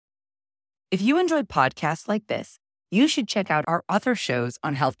If you enjoyed podcasts like this, you should check out our other shows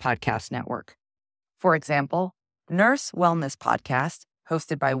on Health Podcast Network. For example, Nurse Wellness Podcast,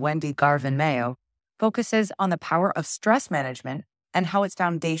 hosted by Wendy Garvin Mayo, focuses on the power of stress management and how it's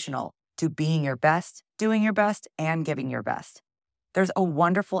foundational to being your best, doing your best, and giving your best. There's a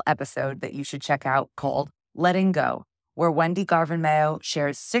wonderful episode that you should check out called Letting Go, where Wendy Garvin Mayo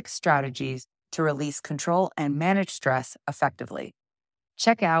shares 6 strategies to release control and manage stress effectively.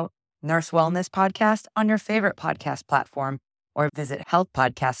 Check out Nurse Wellness Podcast on your favorite podcast platform or visit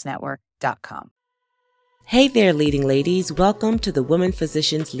healthpodcastnetwork.com. Hey there, leading ladies. Welcome to the Women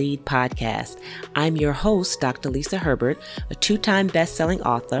Physicians Lead podcast. I'm your host, Dr. Lisa Herbert, a 2-time best-selling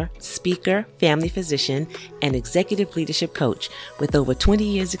author, speaker, family physician, and executive leadership coach with over 20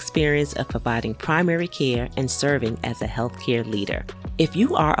 years experience of providing primary care and serving as a healthcare leader. If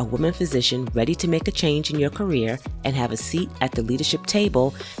you are a woman physician ready to make a change in your career and have a seat at the leadership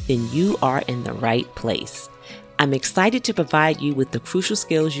table, then you are in the right place. I'm excited to provide you with the crucial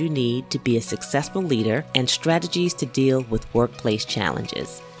skills you need to be a successful leader and strategies to deal with workplace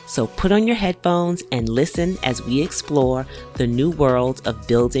challenges. So put on your headphones and listen as we explore the new world of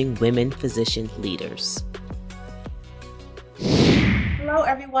building women physician leaders. Hello,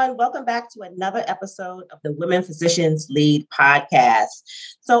 everyone. Welcome back to another episode of the Women Physicians Lead podcast.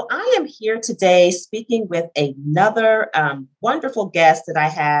 So I am here today speaking with another wonderful guest that I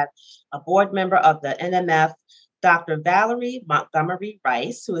have, a board member of the NMF, Dr. Valerie Montgomery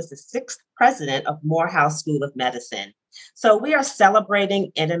Rice, who is the 6th president of Morehouse School of Medicine. So we are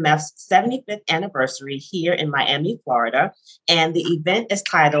celebrating NMF's 75th anniversary here in Miami, Florida, and the event is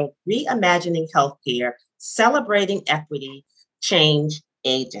titled Reimagining Healthcare, Celebrating Equity, Change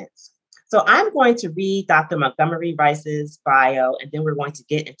Agents. So I'm going to read Dr. Montgomery Rice's bio, and then we're going to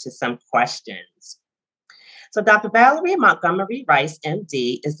get into some questions. So Dr. Valerie Montgomery Rice,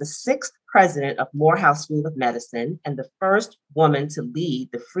 MD, is the 6th president of Morehouse School of Medicine and the first woman to lead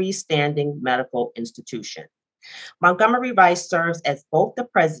the freestanding medical institution. Montgomery Rice serves as both the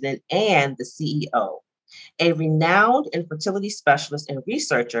president and the CEO. A renowned infertility specialist and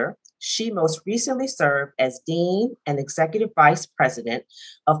researcher, she most recently served as dean and executive vice president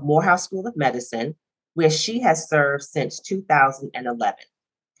of Morehouse School of Medicine, where she has served since 2011.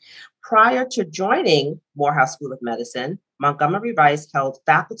 Prior to joining Morehouse School of Medicine, Montgomery Rice held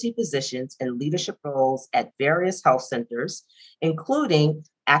faculty positions and leadership roles at various health centers, including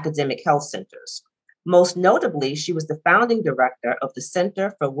academic health centers. Most notably, she was the founding director of the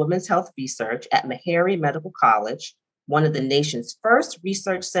Center for Women's Health Research at Meharry Medical College, one of the nation's first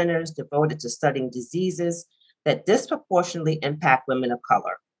research centers devoted to studying diseases that disproportionately impact women of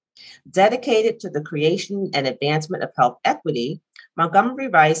color. Dedicated to the creation and advancement of health equity, Montgomery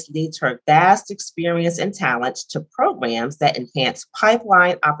Rice leads her vast experience and talent to programs that enhance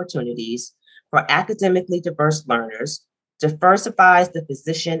pipeline opportunities for academically diverse learners, diversifies the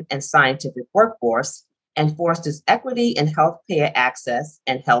physician and scientific workforce, and fosters equity in healthcare access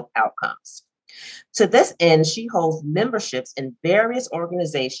and health outcomes. To this end, she holds memberships in various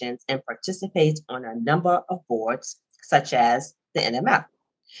organizations and participates on a number of boards, such as the NMF.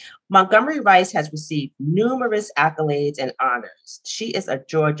 Montgomery Rice has received numerous accolades and honors. She is a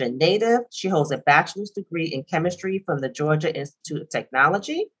Georgia native. She holds a bachelor's degree in chemistry from the Georgia Institute of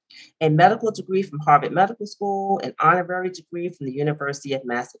Technology, a medical degree from Harvard Medical School, an honorary degree from the University of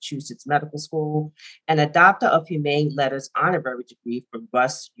Massachusetts Medical School, and a Doctor of Humane Letters honorary degree from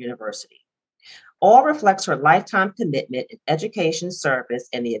Russ University. All reflects her lifetime commitment in education, service,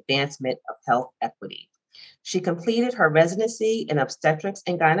 and the advancement of health equity. She completed her residency in obstetrics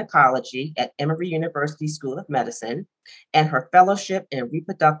and gynecology at Emory University School of Medicine and her fellowship in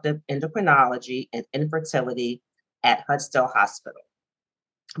reproductive endocrinology and infertility at Hudsdale Hospital.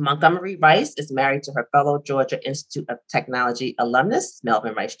 Montgomery Rice is married to her fellow Georgia Institute of Technology alumnus,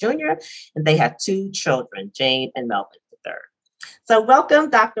 Melvin Rice Jr., and they have 2 children, Jane and Melvin III. So welcome,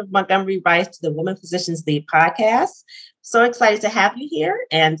 Dr. Montgomery Rice, to the Women Physicians Lead podcast. So excited to have you here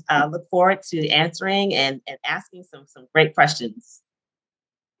and look forward to answering and asking some great questions.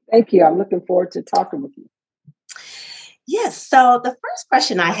 Thank you. I'm looking forward to talking with you. Yes. So the first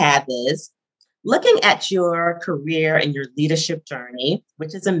question I have is, looking at your career and your leadership journey,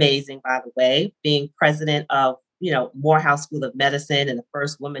 which is amazing, by the way, being president of, Morehouse School of Medicine and the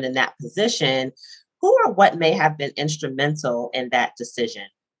first woman in that position, who or what may have been instrumental in that decision?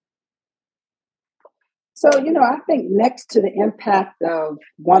 So, I think next to the impact of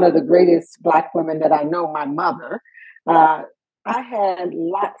one of the greatest Black women that I know, my mother, I had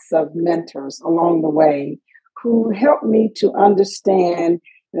lots of mentors along the way who helped me to understand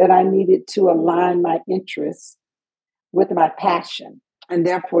that I needed to align my interests with my passion. and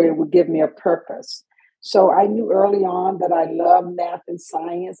therefore it would give me a purpose. So I knew early on that I love math and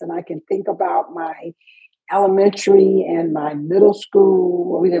science, and I can think about my elementary and my middle school.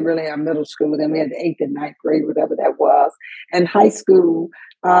 Well, we didn't really have middle school. Then we had the 8th and 9th grade, whatever that was, and high school,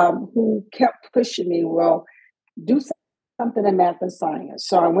 who kept pushing me, well, do something in math and science.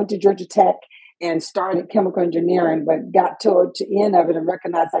 So I went to Georgia Tech and started chemical engineering, but got toward the end of it and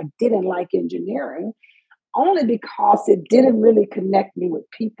recognized I didn't like engineering only because it didn't really connect me with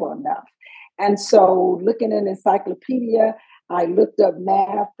people enough. And so looking in encyclopedia, I looked up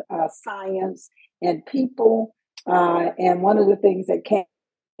math, science, and people. And one of the things that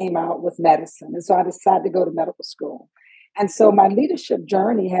came out was medicine. And so I decided to go to medical school. And so my leadership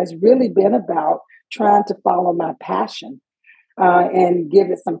journey has really been about trying to follow my passion and give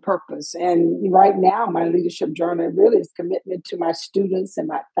it some purpose. And right now, my leadership journey really is commitment to my students and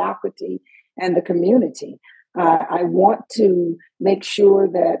my faculty and the community. I want to make sure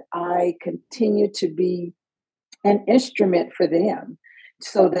that I continue to be an instrument for them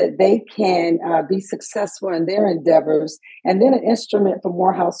so that they can be successful in their endeavors, and then an instrument for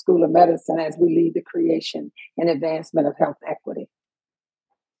Morehouse School of Medicine as we lead the creation and advancement of health equity.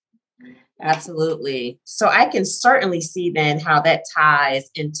 Absolutely. So I can certainly see then how that ties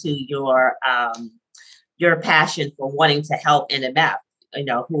into your passion for wanting to help NMF,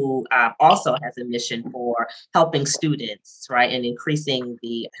 who also has a mission for helping students, right, and increasing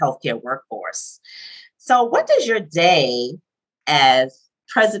the healthcare workforce. So what does your day as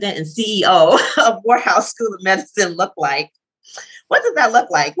president and CEO of Morehouse School of Medicine look like? What does that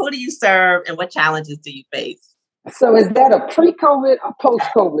look like? Who do you serve and what challenges do you face? So is that a pre-COVID or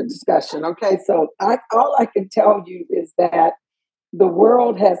post-COVID discussion? Okay, so all I can tell you is that the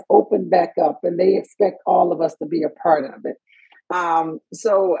world has opened back up and they expect all of us to be a part of it.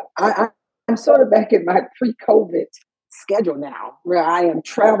 So I'm sort of back in my pre-COVID schedule now, where I am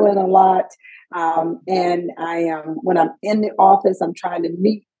traveling a lot. And I am, when I'm in the office, I'm trying to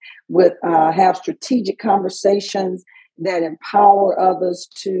meet with, have strategic conversations that empower others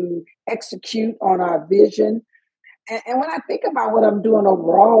to execute on our vision. And when I think about what I'm doing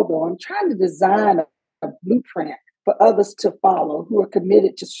overall, though, I'm trying to design a blueprint for others to follow who are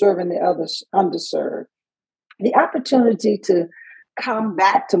committed to serving the others underserved. The opportunity to come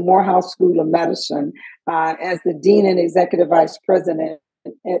back to Morehouse School of Medicine as the Dean and Executive Vice President,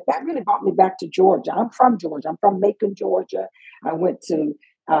 that really brought me back to Georgia. I'm from Georgia. I'm from Macon, Georgia. I went to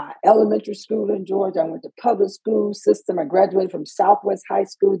elementary school in Georgia. I went to public school system. I graduated from Southwest High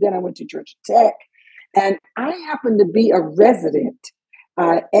School. Then I went to Georgia Tech. And I happened to be a resident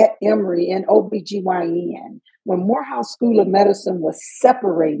at Emory in OBGYN when Morehouse School of Medicine was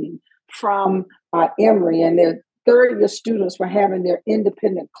separating from Emory, and their third-year students were having their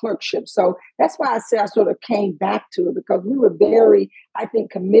independent clerkship. So that's why I say I sort of came back to it, because we were very, I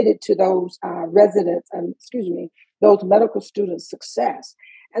think, committed to those those medical students' success.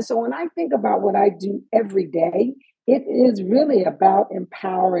 And so when I think about what I do every day, it is really about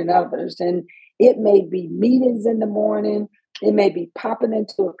empowering others. And it may be meetings in the morning. It may be popping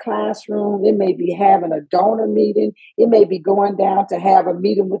into a classroom. It may be having a donor meeting. It may be going down to have a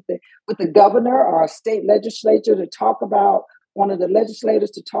meeting with the governor or a state legislature to talk about, one of the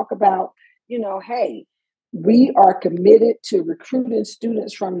legislators to talk about, hey, we are committed to recruiting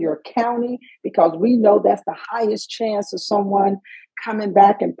students from your county because we know that's the highest chance of someone coming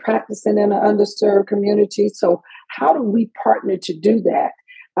back and practicing in an underserved community. So how do we partner to do that?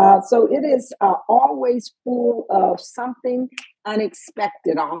 So it is always full of something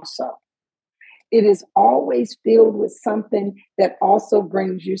unexpected also. It is always filled with something that also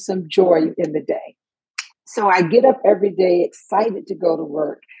brings you some joy in the day. So I get up every day excited to go to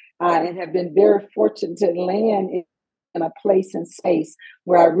work and have been very fortunate to land in a place and space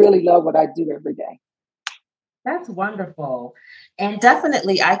where I really love what I do every day. That's wonderful. And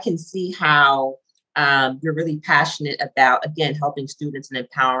definitely I can see how you're really passionate about, again, helping students and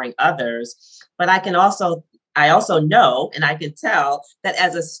empowering others. But I also know, and I can tell that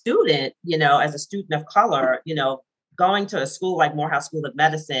as a student, as a student of color, going to a school like Morehouse School of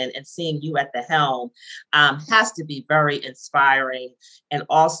Medicine and seeing you at the helm has to be very inspiring and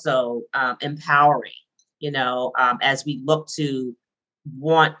also empowering, as we look to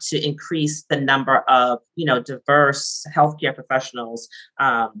want to increase the number of, diverse healthcare professionals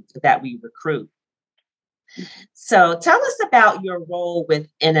that we recruit. So tell us about your role with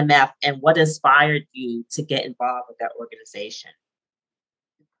NMF and what inspired you to get involved with that organization.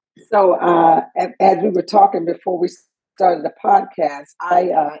 So as we were talking before we started the podcast,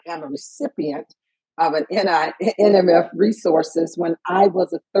 I am a recipient of an NMF resources when I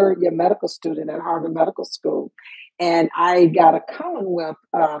was a third-year medical student at Harvard Medical School. And I got a Commonwealth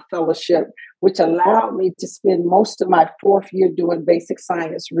fellowship, which allowed me to spend most of my fourth year doing basic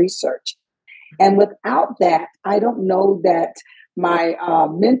science research. And without that, I don't know that my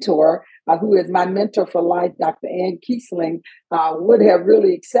mentor, who is my mentor for life, Dr. Ann Kiesling, would have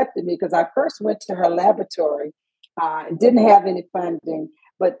really accepted me, because I first went to her laboratory, didn't have any funding,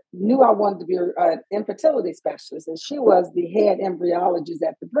 but knew I wanted to be an infertility specialist. And she was the head embryologist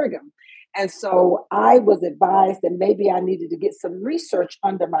at the Brigham. And so I was advised that maybe I needed to get some research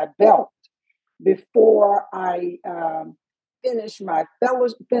under my belt before I finish my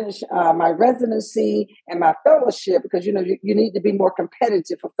residency and my fellowship, because you need to be more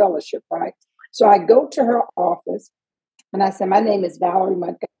competitive for fellowship, right? So I go to her office and I said, my name is Valerie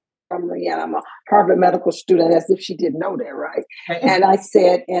Montgomery, and I'm a Harvard medical student, as if she didn't know that, right? And I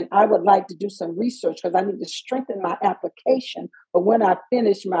said, and I would like to do some research because I need to strengthen my application. But when I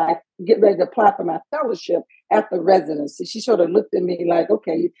get ready to apply for my fellowship after residency, she sort of looked at me like,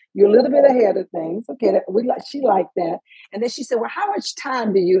 okay, you're a little bit ahead of things. Okay, she liked that. And then she said, well, how much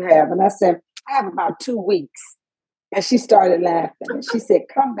time do you have? And I said, I have about 2 weeks. And she started laughing. And she said,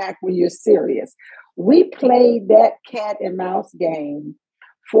 come back when you're serious. We played that cat and mouse game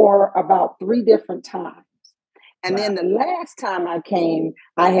for about 3 different times. And then the last time I came,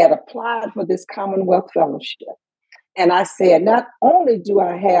 I had applied for this Commonwealth Fellowship. And I said, not only do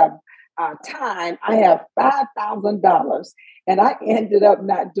I have time, I have $5,000. And I ended up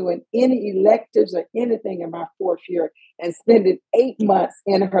not doing any electives or anything in my fourth year and spending 8 months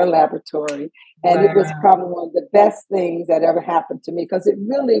in her laboratory. And it was probably one of the best things that ever happened to me, because it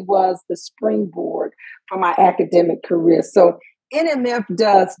really was the springboard for my academic career. So NMF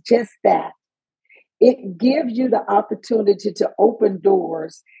does just that. It gives you the opportunity to open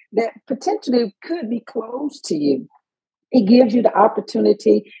doors that potentially could be closed to you. It gives you the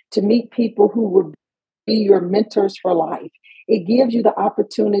opportunity to meet people who will be your mentors for life. It gives you the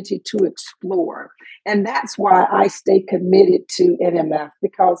opportunity to explore. And that's why I stay committed to NMF,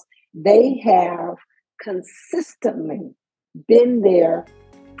 because they have consistently been there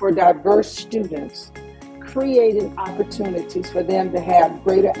for diverse students, creating opportunities for them to have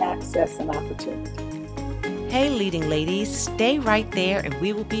greater access and opportunity. Hey, leading ladies, stay right there and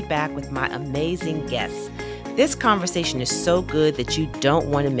we will be back with my amazing guests. This conversation is so good that you don't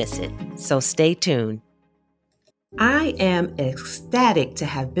want to miss it, so stay tuned. I am ecstatic to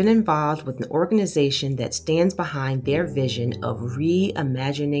have been involved with an organization that stands behind their vision of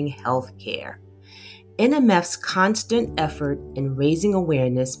reimagining healthcare. NMF's constant effort in raising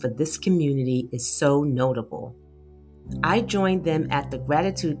awareness for this community is so notable. I joined them at the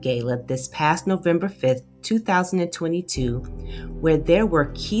Gratitude Gala this past November 5th, 2022, where there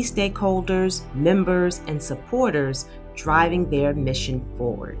were key stakeholders, members, and supporters driving their mission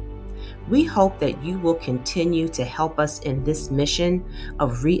forward. We hope that you will continue to help us in this mission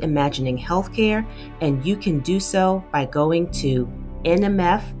of reimagining healthcare, and you can do so by going to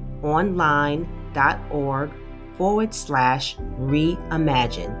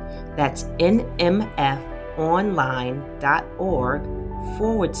nmfonline.org/reimagine. That's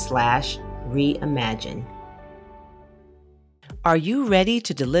nmfonline.org/reimagine. Are you ready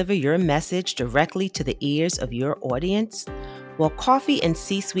to deliver your message directly to the ears of your audience? Well, Coffee and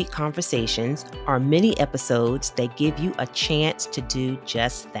C-Suite Conversations are mini episodes that give you a chance to do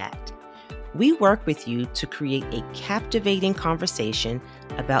just that. We work with you to create a captivating conversation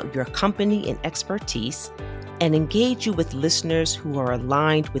about your company and expertise and engage you with listeners who are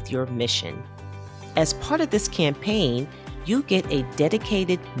aligned with your mission. As part of this campaign, you get a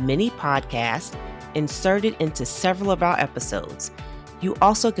dedicated mini podcast inserted into several of our episodes. You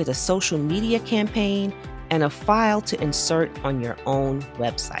also get a social media campaign and a file to insert on your own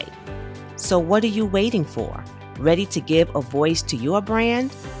website. So what are you waiting for? Ready to give a voice to your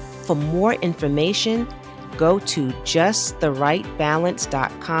brand? For more information, go to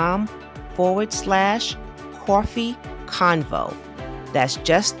justtherightbalance.com/coffee convo. That's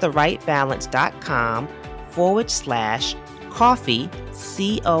justtherightbalance.com/coffee, COFFEE,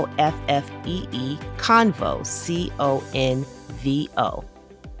 convo, CONVO.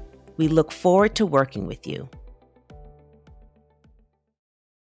 We look forward to working with you.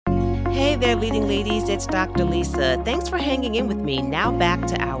 Hey there, leading ladies, it's Dr. Lisa. Thanks for hanging in with me. Now back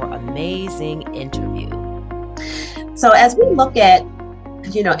to our amazing interview. So as we look at,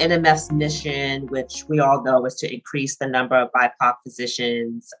 NMF's mission, which we all know is to increase the number of BIPOC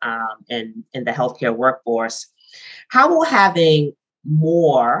physicians in the healthcare workforce, how will having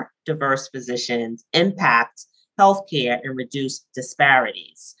more diverse physicians impact healthcare and reduce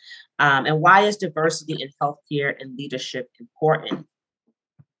disparities? And why is diversity in healthcare and leadership important?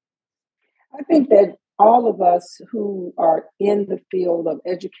 I think that all of us who are in the field of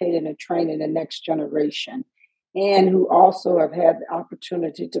educating and training the next generation, and who also have had the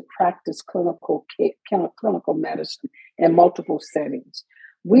opportunity to practice clinical medicine in multiple settings,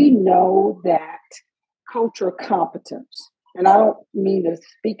 we know that cultural competence, and I don't mean to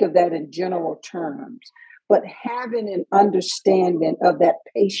speak of that in general terms, but having an understanding of that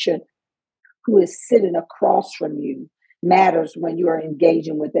patient who is sitting across from you matters when you are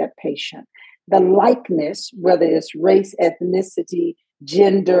engaging with that patient. The likeness, whether it's race, ethnicity,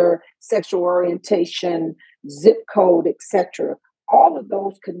 gender, sexual orientation, zip code, etc., all of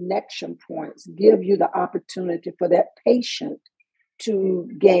those connection points give you the opportunity for that patient to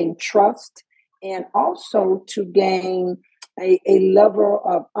gain trust and also to gain a level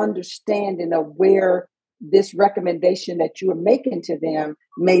of understanding of where this recommendation that you are making to them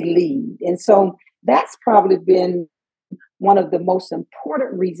may lead. And so that's probably been one of the most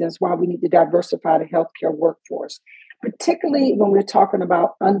important reasons why we need to diversify the healthcare workforce, particularly when we're talking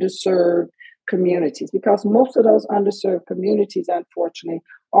about underserved communities, because most of those underserved communities, unfortunately,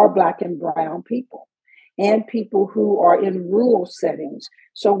 are Black and Brown people and people who are in rural settings.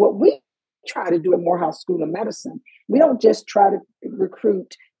 So what we try to do at Morehouse School of Medicine, we don't just try to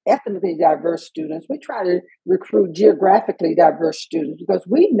recruit ethnically diverse students, we try to recruit geographically diverse students, because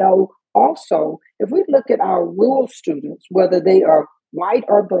we know also, if we look at our rural students, whether they are white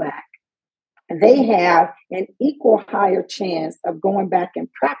or Black, they have an equal higher chance of going back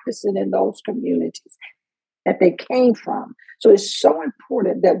and practicing in those communities that they came from. So it's so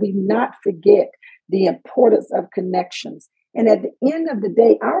important that we not forget the importance of connections. And at the end of the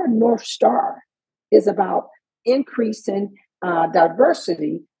day, our North Star is about increasing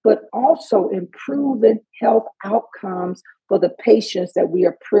diversity, but also improving health outcomes for the patients that we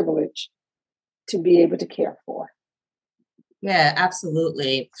are privileged to be able to care for. Yeah,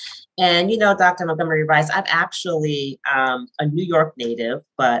 absolutely. And, Dr. Montgomery Rice, I'm actually a New York native,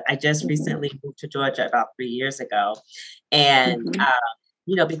 but I just recently moved to Georgia about 3 years ago and,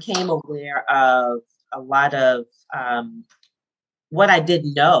 became aware of a lot of what I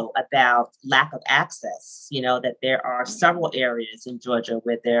didn't know about lack of access, that there are several areas in Georgia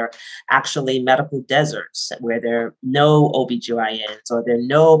where there are actually medical deserts, where there are no OBGYNs or there are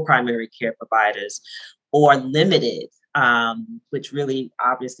no primary care providers or limited, which really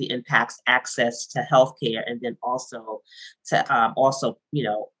obviously impacts access to healthcare and then also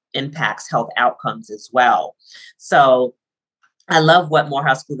impacts health outcomes as well. So I love what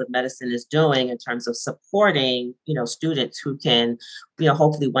Morehouse School of Medicine is doing in terms of supporting, students who can,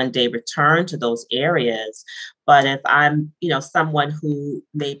 hopefully one day return to those areas. But if I'm, someone who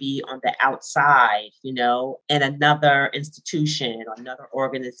may be on the outside, in another institution or another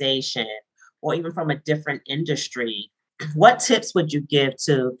organization, or even from a different industry, what tips would you give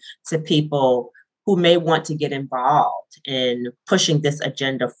to people who may want to get involved in pushing this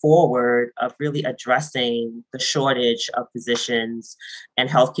agenda forward of really addressing the shortage of physicians and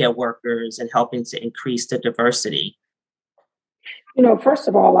healthcare workers and helping to increase the diversity? First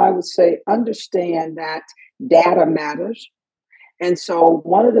of all, I would say understand that data matters. And so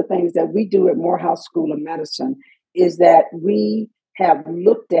one of the things that we do at Morehouse School of Medicine is that we have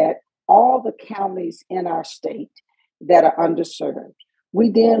looked at all the counties in our state that are underserved. We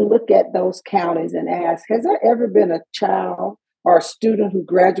then look at those counties and ask, has there ever been a child or a student who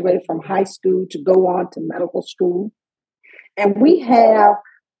graduated from high school to go on to medical school? And we have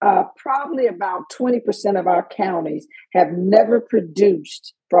probably about 20% of our counties have never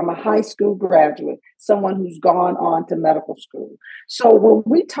produced from a high school graduate someone who's gone on to medical school. So when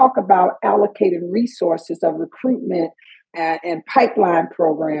we talk about allocated resources of recruitment and pipeline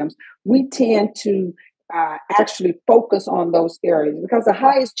programs, we tend to actually focus on those areas, because the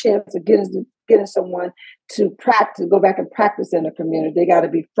highest chance of getting someone to practice, go back and practice in a community, they got to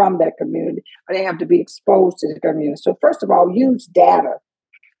be from that community, or they have to be exposed to the community. So first of all, use data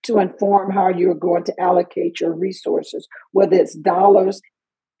to inform how you're going to allocate your resources, whether it's dollars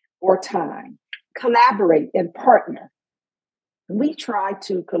or time. Collaborate and partner. We try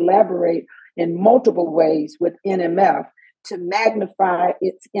to collaborate in multiple ways with NMF to magnify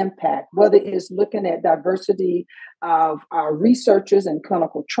its impact, whether it's looking at diversity of our researchers and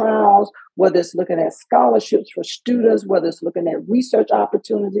clinical trials, whether it's looking at scholarships for students, whether it's looking at research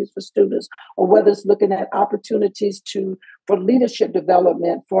opportunities for students, or whether it's looking at opportunities for leadership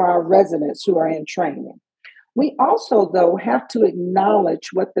development for our residents who are in training. We also, though, have to acknowledge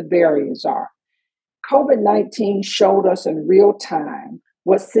what the barriers are. COVID-19 showed us in real time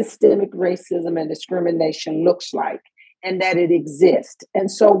what systemic racism and discrimination looks like, and that it exists.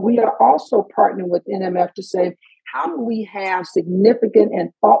 And so we are also partnering with NMF to say, how do we have significant and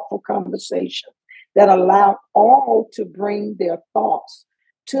thoughtful conversations that allow all to bring their thoughts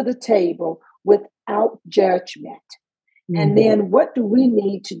to the table without judgment. And then what do we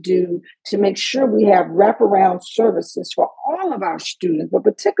need to do to make sure we have wraparound services for all of our students, but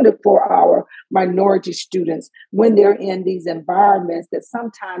particularly for our minority students when they're in these environments that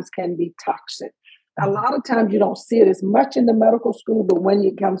sometimes can be toxic? A lot of times you don't see it as much in the medical school, but when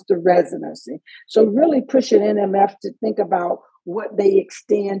it comes to residency. So really pushing NMF to think about what they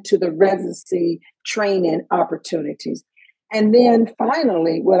extend to the residency training opportunities. And then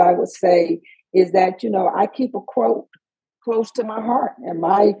finally, what I would say is that, I keep a quote close to my heart. And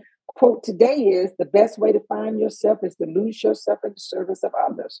my quote today is, the best way to find yourself is to lose yourself in the service of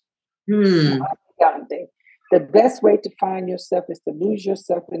others. The best way to find yourself is to lose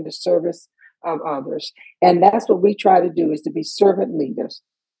yourself in the service of others. And that's what we try to do, is to be servant leaders.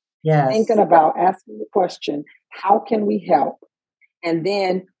 Yes. Thinking about asking the question, how can we help? And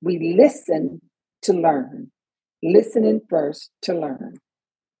then we listen to learn. Listening first to learn.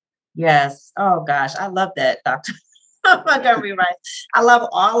 Yes. Oh gosh, I love that, Dr. Montgomery Rice. I love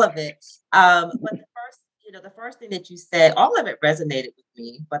all of it. But the first thing that you said, all of it resonated with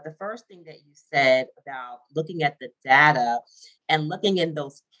me. But the first thing that you said about looking at the data and looking in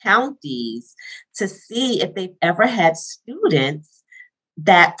those counties to see if they've ever had students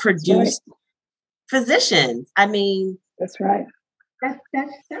that produce physicians. I mean, that's right. That's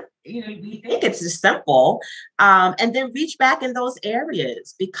we think it's just simple, and then reach back in those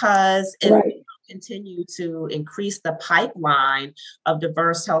areas, because if we continue to increase the pipeline of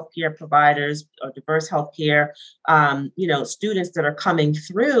diverse healthcare providers or diverse healthcare, students that are coming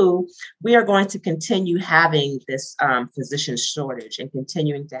through, we are going to continue having this physician shortage and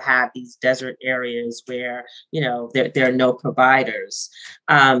continuing to have these desert areas where, there are no providers.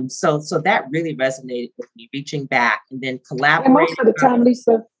 So that really resonated with me, reaching back and then collaborating. And most of the time,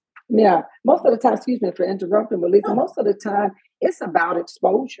 Lisa, excuse me for interrupting, but Lisa, most of the time it's about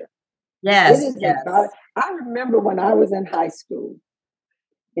exposure. Yes. It is about, I remember when I was in high school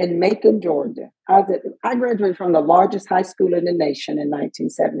in Macon, Georgia. I graduated from the largest high school in the nation in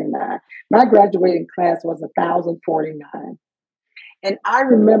 1979. My graduating class was 1,049. And I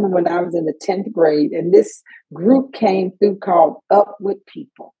remember when I was in the 10th grade, and this group came through called Up With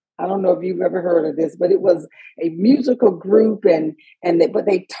People. I don't know if you've ever heard of this, but it was a musical group, but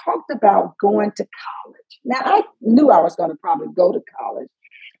they talked about going to college. Now, I knew I was going to probably go to college,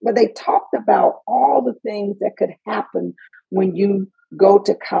 but they talked about all the things that could happen when you go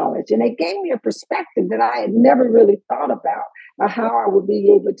to college. And it gave me a perspective that I had never really thought about how I would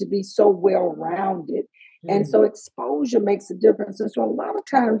be able to be so well-rounded. And so exposure makes a difference. And so a lot of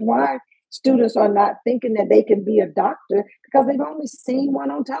times why students are not thinking that they can be a doctor, because they've only seen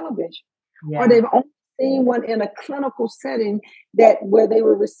one on television, or they've only seen one in a clinical setting where they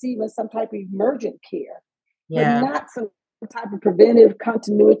were receiving some type of emergent care, but not some type of preventive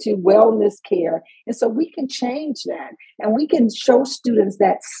continuity wellness care. And so we can change that, and we can show students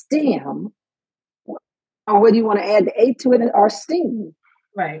that STEM, or whether you want to add the A to it, or STEAM,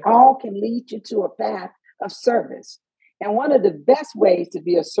 all can lead you to a path of service. And one of the best ways to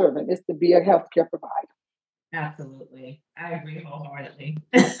be a servant is to be a healthcare provider. Absolutely. I agree wholeheartedly.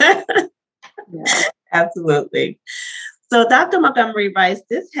 Absolutely. So Dr. Montgomery Rice,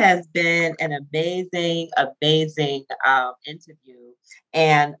 this has been an amazing interview.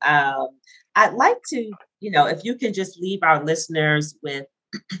 And I'd like to, if you can just leave our listeners with,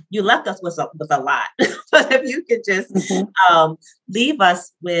 you left us with a lot, but if you could just leave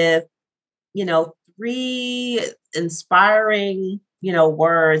us with, 3 inspiring,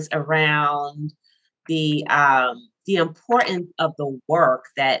 words around the importance of the work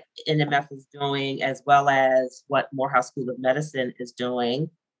that NMF is doing, as well as what Morehouse School of Medicine is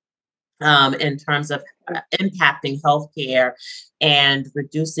doing in terms of impacting healthcare and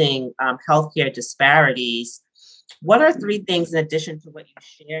reducing healthcare disparities. What are 3 things, in addition to what you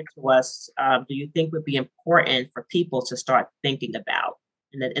shared to us, do you think would be important for people to start thinking about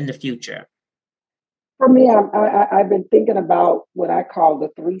in the future? For me, I've been thinking about what I call the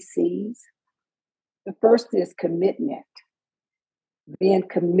 3 C's. The first is commitment, being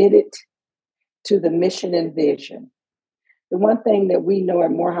committed to the mission and vision. The one thing that we know at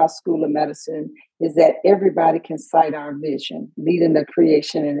Morehouse School of Medicine is that everybody can cite our vision, leading the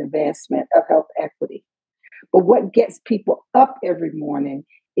creation and advancement of health equity. But what gets people up every morning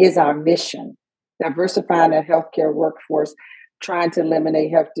is our mission, diversifying the healthcare workforce, trying to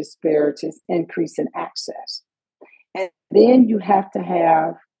eliminate health disparities, increasing access. And then you have to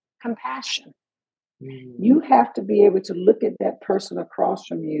have compassion. You have to be able to look at that person across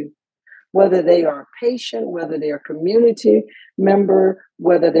from you, whether they are a patient, whether they're a community member,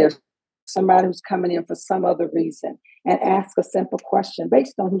 whether they're somebody who's coming in for some other reason, and ask a simple question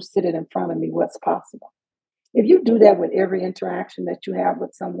based on who's sitting in front of me, what's possible. If you do that with every interaction that you have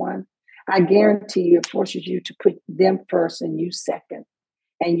with someone, I guarantee you it forces you to put them first and you second.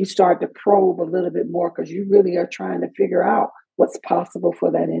 And you start to probe a little bit more because you really are trying to figure out what's possible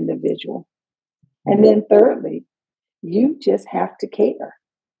for that individual. And then thirdly, you just have to care.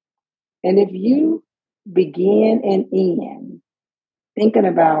 And if you begin and end thinking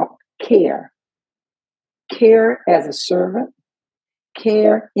about care as a servant,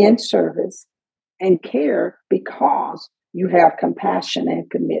 care in service, and care because you have compassion and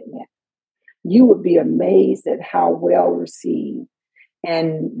commitment, you would be amazed at how well received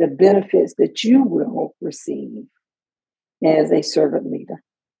and the benefits that you will receive as a servant leader.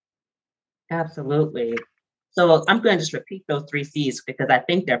 Absolutely. So I'm going to just repeat those 3 C's because I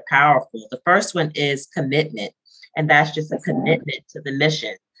think they're powerful. The first one is commitment, and that's just a commitment to the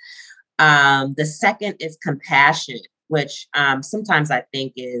mission. The second is compassion, which sometimes I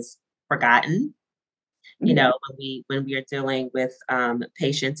think is forgotten. You know, when we are dealing with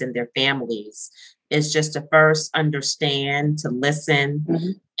patients and their families, is just to first understand, to listen,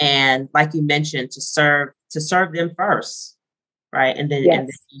 and like you mentioned, to serve them first, right? And then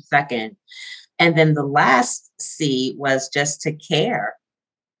second. And then the last C was just to care,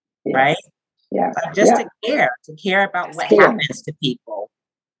 right? Yeah. Just to care about what happens to people.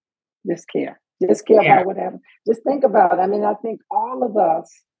 Just care about what happens. Just think about it. I mean, I think all of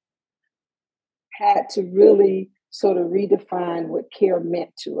us had to really sort of redefine what care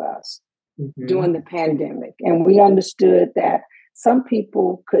meant to us during the pandemic. And we understood that some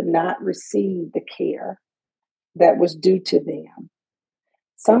people could not receive the care that was due to them.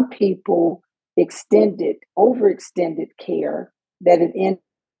 Some people overextended care that it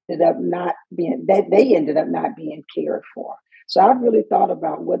ended up not being, that they ended up not being cared for. So I really thought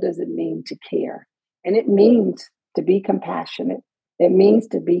about what does it mean to care? And it means to be compassionate. It means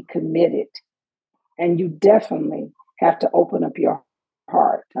to be committed. And you definitely have to open up your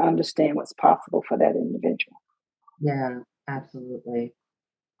heart to understand what's possible for that individual. Yeah, absolutely.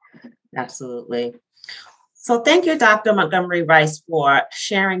 Absolutely. So thank you, Dr. Montgomery Rice, for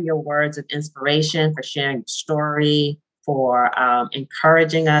sharing your words of inspiration, for sharing your story, for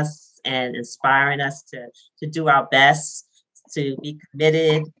encouraging us and inspiring us to do our best, to be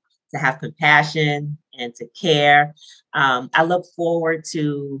committed, to have compassion, and to care. I look forward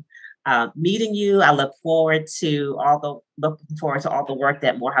to meeting you. I look forward to all the work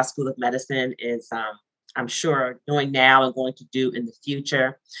that Morehouse School of Medicine is, I'm sure, doing now and going to do in the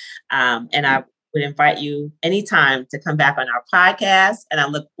future. And I would invite you anytime to come back on our podcast, and I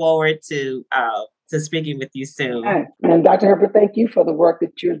look forward to speaking with you soon. And Dr. Herbert, thank you for the work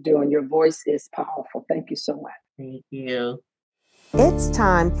that you're doing. Your voice is powerful. Thank you so much. Thank you. It's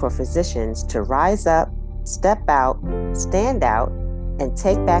time for physicians to rise up, step out, stand out, and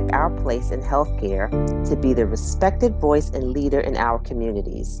take back our place in healthcare to be the respected voice and leader in our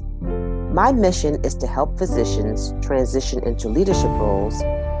communities. My mission is to help physicians transition into leadership roles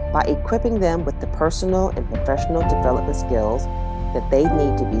by equipping them with the personal and professional development skills that they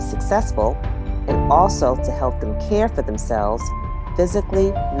need to be successful, and also to help them care for themselves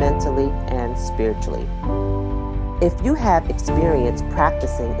physically, mentally, and spiritually. If you have experience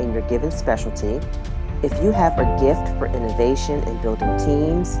practicing in your given specialty, if you have a gift for innovation and building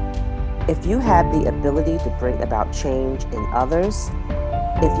teams, if you have the ability to bring about change in others,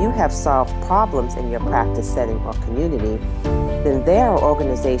 if you have solved problems in your practice setting or community, then there are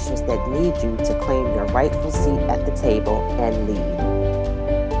organizations that need you to claim your rightful seat at the table and lead.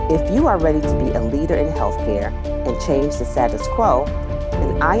 If you are ready to be a leader in healthcare and change the status quo,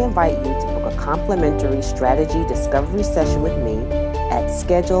 then I invite you to book a complimentary strategy discovery session with me at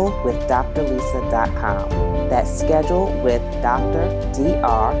schedulewithdrlisa.com. That's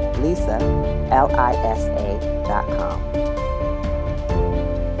schedulewithdrlisa.com.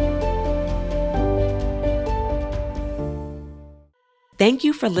 Thank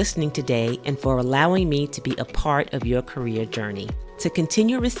you for listening today and for allowing me to be a part of your career journey. To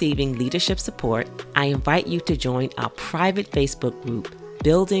continue receiving leadership support, I invite you to join our private Facebook group,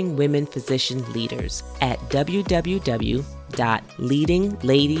 Building Women Physician Leaders, at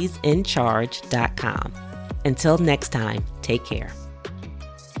www.leadingladiesinCharge.com. Until next time, take care.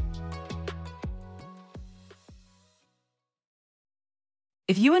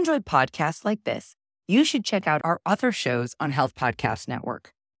 If you enjoyed podcasts like this, you should check out our other shows on Health Podcast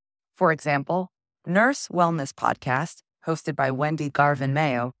Network. For example, Nurse Wellness Podcast, hosted by Wendy Garvin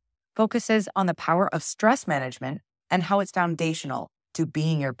Mayo, focuses on the power of stress management and how it's foundational to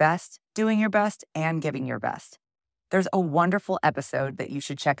being your best, doing your best, and giving your best. there's a wonderful episode that you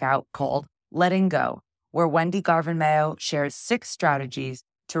should check out called Letting Go, where Wendy Garvin Mayo shares 6 strategies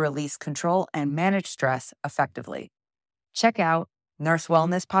to release control and manage stress effectively. Check out Nurse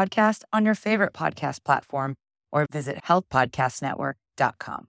Wellness Podcast on your favorite podcast platform or visit healthpodcastnetwork.com.